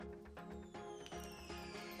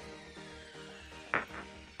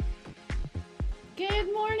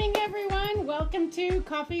Good morning, everyone. Welcome to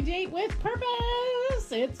Coffee Date with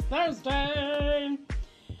Purpose. It's Thursday.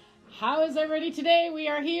 How is everybody today? We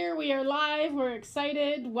are here. We are live. We're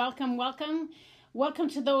excited. Welcome, welcome. Welcome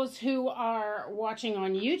to those who are watching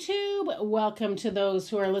on YouTube. Welcome to those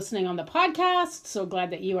who are listening on the podcast. So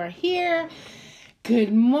glad that you are here.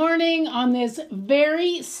 Good morning on this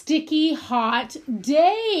very sticky, hot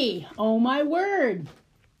day. Oh, my word.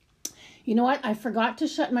 You know what? I forgot to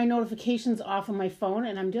shut my notifications off on my phone,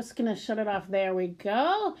 and I'm just going to shut it off. There we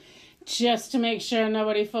go. Just to make sure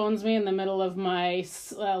nobody phones me in the middle of my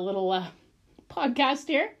little podcast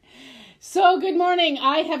here. So good morning.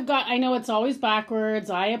 I know it's always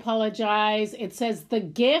backwards. I apologize. It says the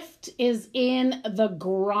gift is in the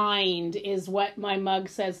grind is what my mug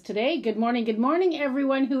says today. Good morning. Good morning,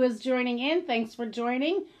 everyone who is joining in. Thanks for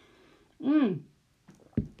joining.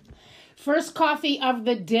 First coffee of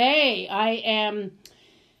the day. I am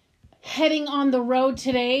heading on the road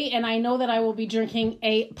today, and I know that I will be drinking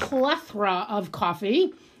a plethora of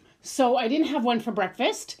coffee. So I didn't have one for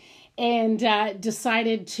breakfast and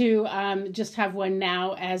decided to just have one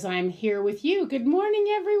now as I'm here with you. Good morning,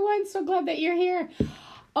 everyone. So glad that you're here.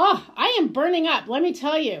 Oh, I am burning up. Let me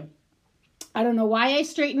tell you. I don't know why I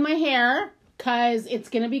straightened my hair, because it's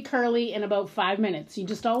going to be curly in about 5 minutes. You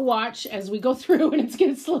just all watch as we go through, and it's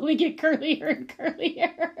going to slowly get curlier and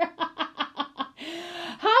curlier.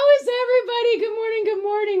 How is everybody? Good morning, good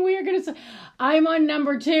morning. We are going to... I'm on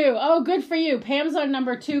number 2. Oh, good for you. Pam's on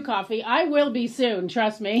number 2 coffee. I will be soon,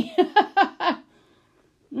 trust me.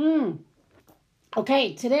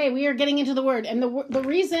 Okay, today we are getting into the word. And the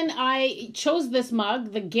reason I chose this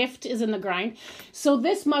mug, the gift is in the grind. So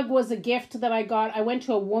this mug was a gift that I got. I went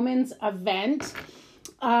to a women's event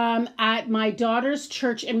at my daughter's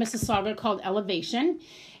church in Mississauga called Elevation.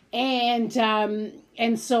 And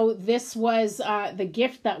so this was the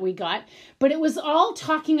gift that we got. But it was all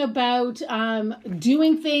talking about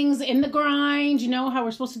doing things in the grind, you know, how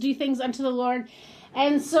we're supposed to do things unto the Lord.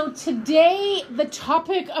 And so today, the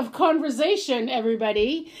topic of conversation,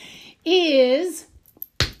 everybody, is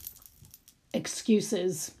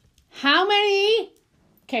excuses. How many,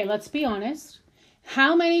 okay, let's be honest.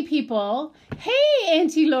 How many people, hey,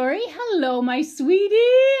 Auntie Lori, hello, my sweetie,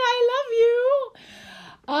 I love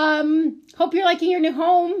you. Hope you're liking your new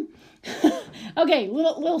home. Okay,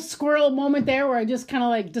 little squirrel moment there where I just kind of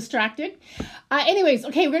like distracted. Anyways,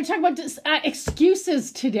 okay, we're going to talk about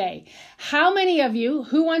excuses today. How many of you,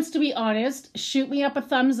 who wants to be honest, shoot me up a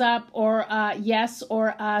thumbs up or yes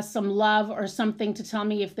or some love or something to tell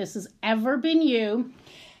me if this has ever been you.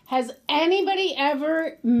 Has anybody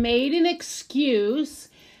ever made an excuse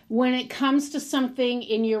when it comes to something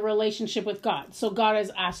in your relationship with God? So God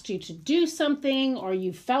has asked you to do something, or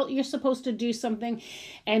you felt you're supposed to do something,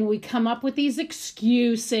 and we come up with these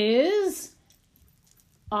excuses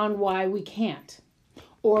on why we can't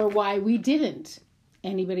or why we didn't.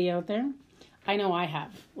 Anybody out there? I know I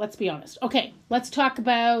have. Let's be honest. Okay, let's talk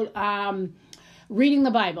about reading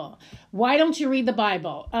the Bible. Why don't you read the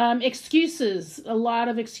Bible? Excuses. A lot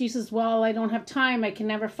of excuses. Well, I don't have time. I can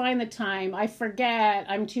never find the time. I forget.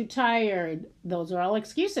 I'm too tired. Those are all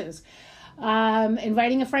excuses.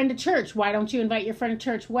 Inviting a friend to church. Why don't you invite your friend to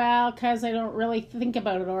church? Well, because I don't really think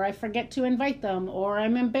about it, or I forget to invite them, or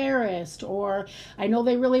I'm embarrassed, or I know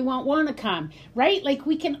they really won't want to come, right? Like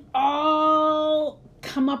we can all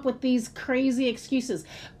come up with these crazy excuses.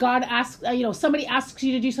 God asks, somebody asks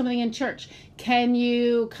you to do something in church. Can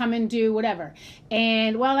you come and do whatever?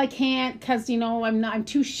 And well, I can't because, I'm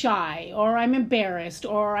too shy, or I'm embarrassed,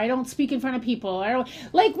 or I don't speak in front of people.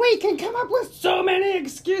 We can come up with so many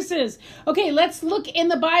excuses. Okay, let's look in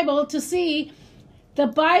the Bible to see. The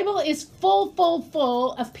Bible is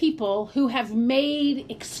full of people who have made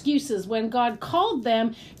excuses when God called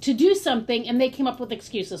them to do something and they came up with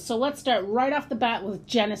excuses. So let's start right off the bat with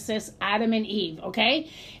Genesis, Adam and Eve, okay?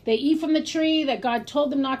 They eat from the tree that God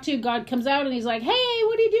told them not to. God comes out and he's like, hey,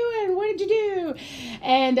 what are you doing? What did you do?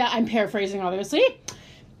 And I'm paraphrasing, obviously.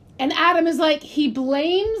 And Adam is like, he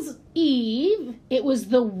blames Eve. It was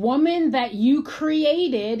the woman that you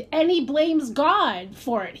created, and he blames God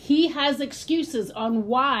for it. He has excuses on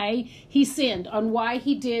why he sinned, on why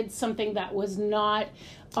he did something that was not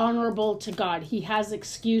honorable to God. He has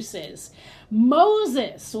excuses.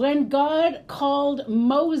 Moses, when God called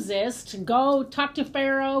Moses to go talk to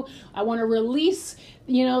Pharaoh, I want to release,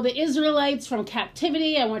 the Israelites from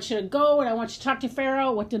captivity. I want you to go and I want you to talk to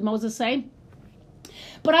Pharaoh. What did Moses say?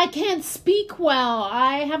 but I can't speak well.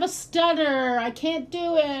 I have a stutter. I can't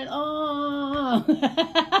do it. Oh.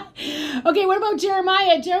 Okay, what about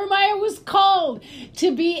Jeremiah? Jeremiah was called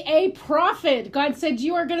to be a prophet. God said,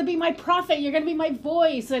 you are going to be my prophet. You're going to be my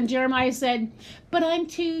voice. And Jeremiah said, but I'm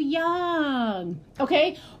too young.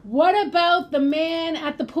 Okay, what about the man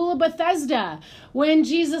at the pool of Bethesda? When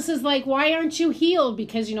Jesus is like, why aren't you healed?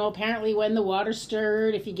 Because, apparently when the water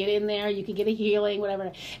stirred, if you get in there, you could get a healing,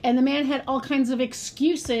 whatever. And the man had all kinds of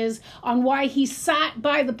excuses on why he sat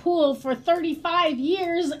by the pool for 35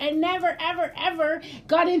 years and never, ever, ever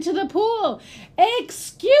got into the pool.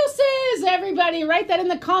 Excuses, everybody. Write that in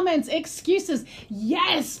the comments. Excuses.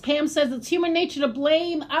 Yes, Pam says it's human nature to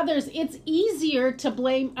blame others. It's easier to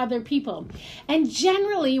blame other people. And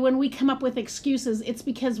generally, when we come up with excuses, it's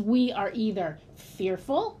because we are either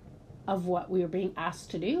fearful of what we are being asked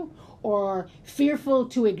to do, or fearful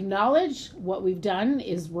to acknowledge what we've done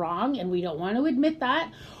is wrong and we don't want to admit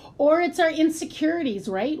that, or it's our insecurities,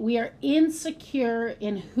 right? We are insecure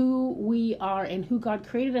in who we are and who God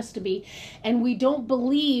created us to be, and we don't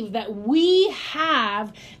believe that we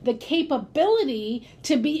have the capability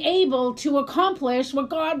to be able to accomplish what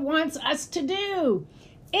God wants us to do.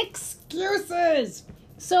 Excuses.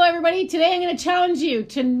 So everybody, today I'm going to challenge you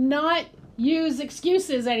to not use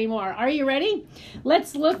excuses anymore. Are you ready?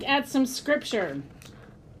 Let's look at some scripture.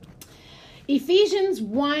 Ephesians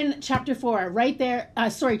 1, chapter 4, right there,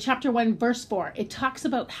 chapter 1, verse 4. It talks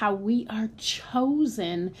about how we are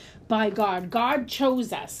chosen by God. God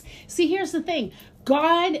chose us. See, here's the thing.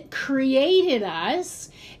 God created us.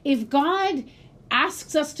 If God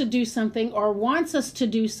asks us to do something or wants us to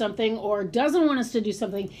do something or doesn't want us to do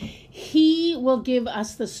something, he will give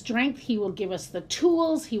us the strength. He will give us the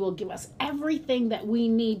tools. He will give us everything that we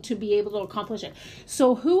need to be able to accomplish it.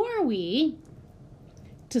 So who are we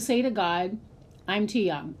to say to God, I'm too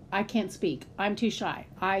young. I can't speak. I'm too shy.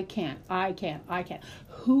 I can't.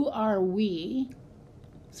 Who are we,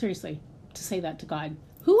 seriously, to say that to God?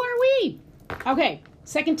 Who are we? Okay.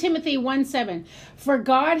 2 Timothy 1:7, for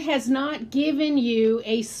God has not given you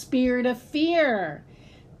a spirit of fear,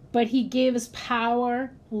 but he gives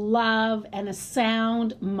power, love, and a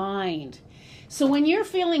sound mind. So when you're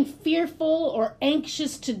feeling fearful or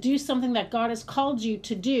anxious to do something that God has called you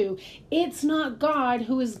to do, it's not God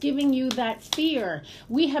who is giving you that fear.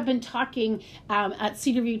 We have been talking at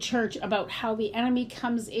Cedarview Church about how the enemy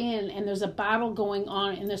comes in and there's a battle going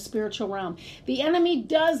on in the spiritual realm. The enemy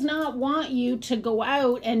does not want you to go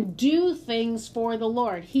out and do things for the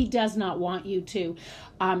Lord. He does not want you to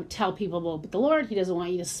tell people about the Lord. He doesn't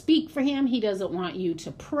want you to speak for him. He doesn't want you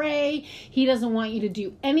to pray. He doesn't want you to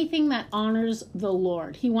do anything that honors the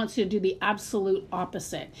Lord. He wants you to do the absolute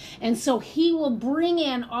opposite. And so he will bring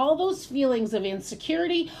in all those feelings of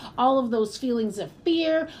insecurity, all of those feelings of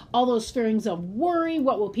fear, all those feelings of worry.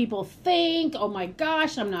 What will people think? Oh my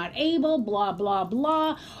gosh, I'm not able, blah, blah,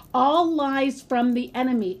 blah. All lies from the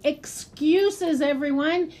enemy. Excuses,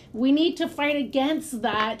 everyone. We need to fight against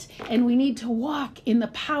that, and we need to walk in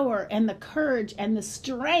the power and the courage and the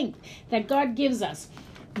strength that God gives us.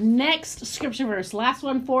 Next scripture verse, last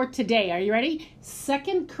one for today. Are you ready?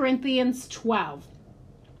 2 Corinthians 12,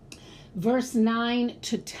 verse 9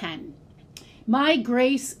 to 10. My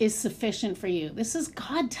grace is sufficient for you. This is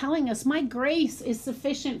God telling us, my grace is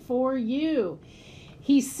sufficient for you.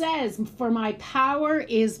 He says, for my power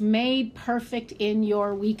is made perfect in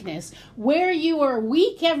your weakness. Where you are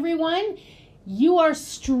weak, everyone, you are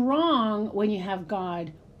strong when you have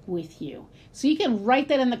God with you. So you can write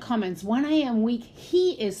that in the comments. When I am weak,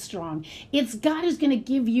 he is strong. It's God who's going to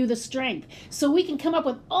give you the strength. So we can come up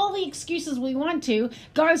with all the excuses we want to.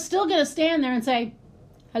 God is still going to stand there and say,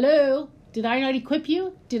 hello, did I not equip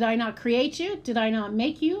you? Did I not create you? Did I not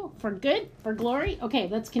make you for good, for glory? Okay,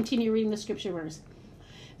 let's continue reading the scripture verse.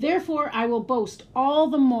 Therefore, I will boast all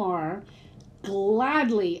the more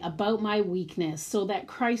gladly about my weakness, so that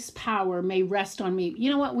Christ's power may rest on me.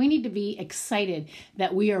 You know what? We need to be excited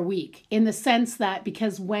that we are weak, in the sense that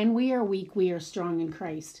because when we are weak, we are strong in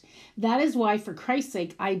Christ. That is why, for Christ's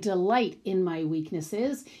sake, I delight in my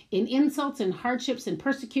weaknesses, in insults and hardships and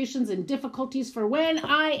persecutions and difficulties. For when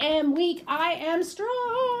I am weak, I am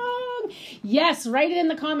strong. Yes, write it in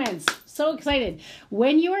the comments. So excited.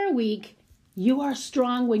 When you are weak, you are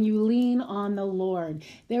strong when you lean on the Lord.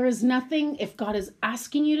 There is nothing, if God is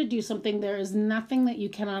asking you to do something, there is nothing that you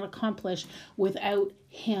cannot accomplish without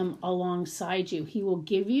him alongside you. He will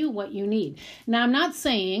give you what you need. Now, I'm not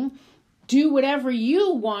saying do whatever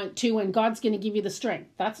you want to and God's going to give you the strength.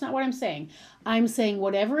 That's not what I'm saying. I'm saying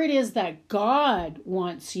whatever it is that God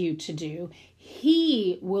wants you to do,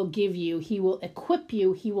 he will give you, he will equip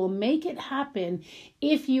you, he will make it happen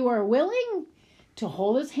if you are willing to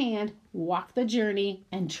hold his hand, walk the journey,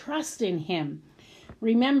 and trust in him.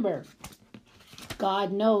 Remember,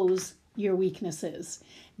 God knows your weaknesses.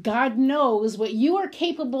 God knows what you are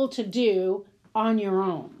capable to do on your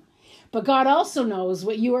own. But God also knows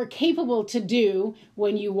what you are capable to do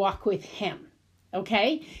when you walk with him.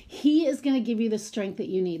 Okay? He is going to give you the strength that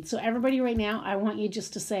you need. So everybody right now, I want you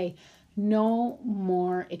just to say, no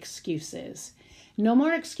more excuses. No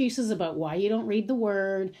more excuses about why you don't read the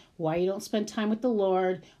word, why you don't spend time with the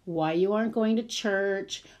Lord, why you aren't going to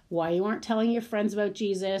church, why you aren't telling your friends about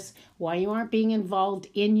Jesus, why you aren't being involved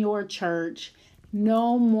in your church.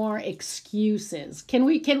 No more excuses. I'm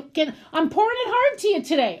pouring it hard to you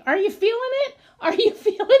today. Are you feeling it? Are you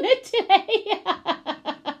feeling it today?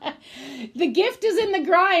 The gift is in the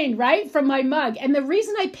grind, right? From my mug. And the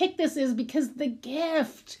reason I picked this is because the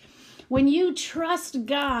gift, when you trust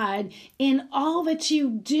God in all that you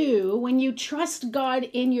do, when you trust God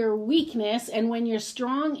in your weakness, and when you're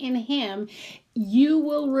strong in him, you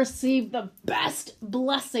will receive the best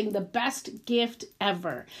blessing, the best gift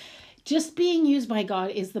ever. Just being used by God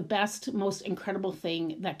is the best, most incredible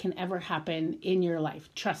thing that can ever happen in your life.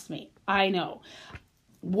 Trust me, I know.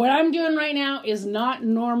 What I'm doing right now is not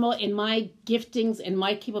normal in my giftings and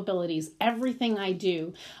my capabilities. Everything I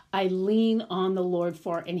do, I lean on the Lord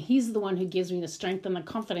for, and he's the one who gives me the strength and the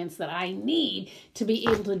confidence that I need to be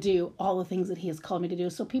able to do all the things that he has called me to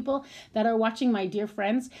do. So people that are watching, my dear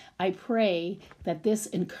friends, I pray that this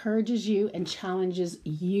encourages you and challenges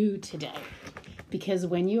you today. Because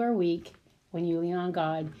when you are weak, when you lean on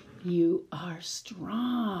God, you are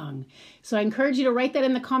strong. So I encourage you to write that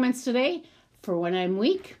in the comments today. For when I'm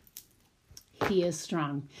weak, he is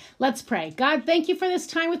strong. Let's pray. God, thank you for this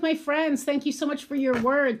time with my friends. Thank you so much for your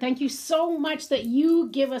word. Thank you so much that you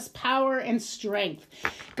give us power and strength.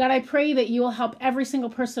 God, I pray that you will help every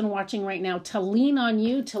single person watching right now to lean on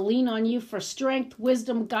you for strength,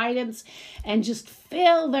 wisdom, guidance, and just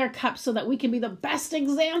fill their cup so that we can be the best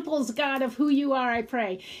examples, God, of who you are, I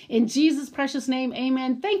pray. In Jesus' precious name,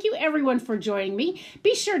 amen. Thank you, everyone, for joining me.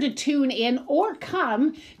 Be sure to tune in or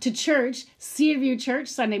come to church, Cedarview Church,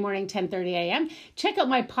 Sunday morning, 10:30 a.m. Check out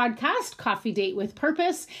my podcast, Coffee Date with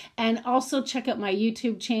Purpose, and also check out my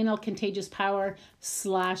YouTube channel, Contagious Power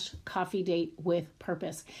 /Coffee Date with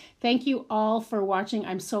Purpose. Thank you all for watching.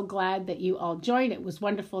 I'm so glad that you all joined. It was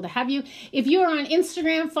wonderful to have you. If you are on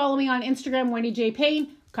Instagram, follow me on Instagram, Wendy J. Payne,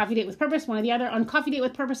 Coffee Date with Purpose, one or the other. On Coffee Date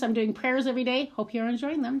with Purpose, I'm doing prayers every day. Hope you're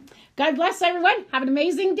enjoying them. God bless everyone. Have an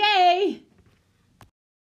amazing day.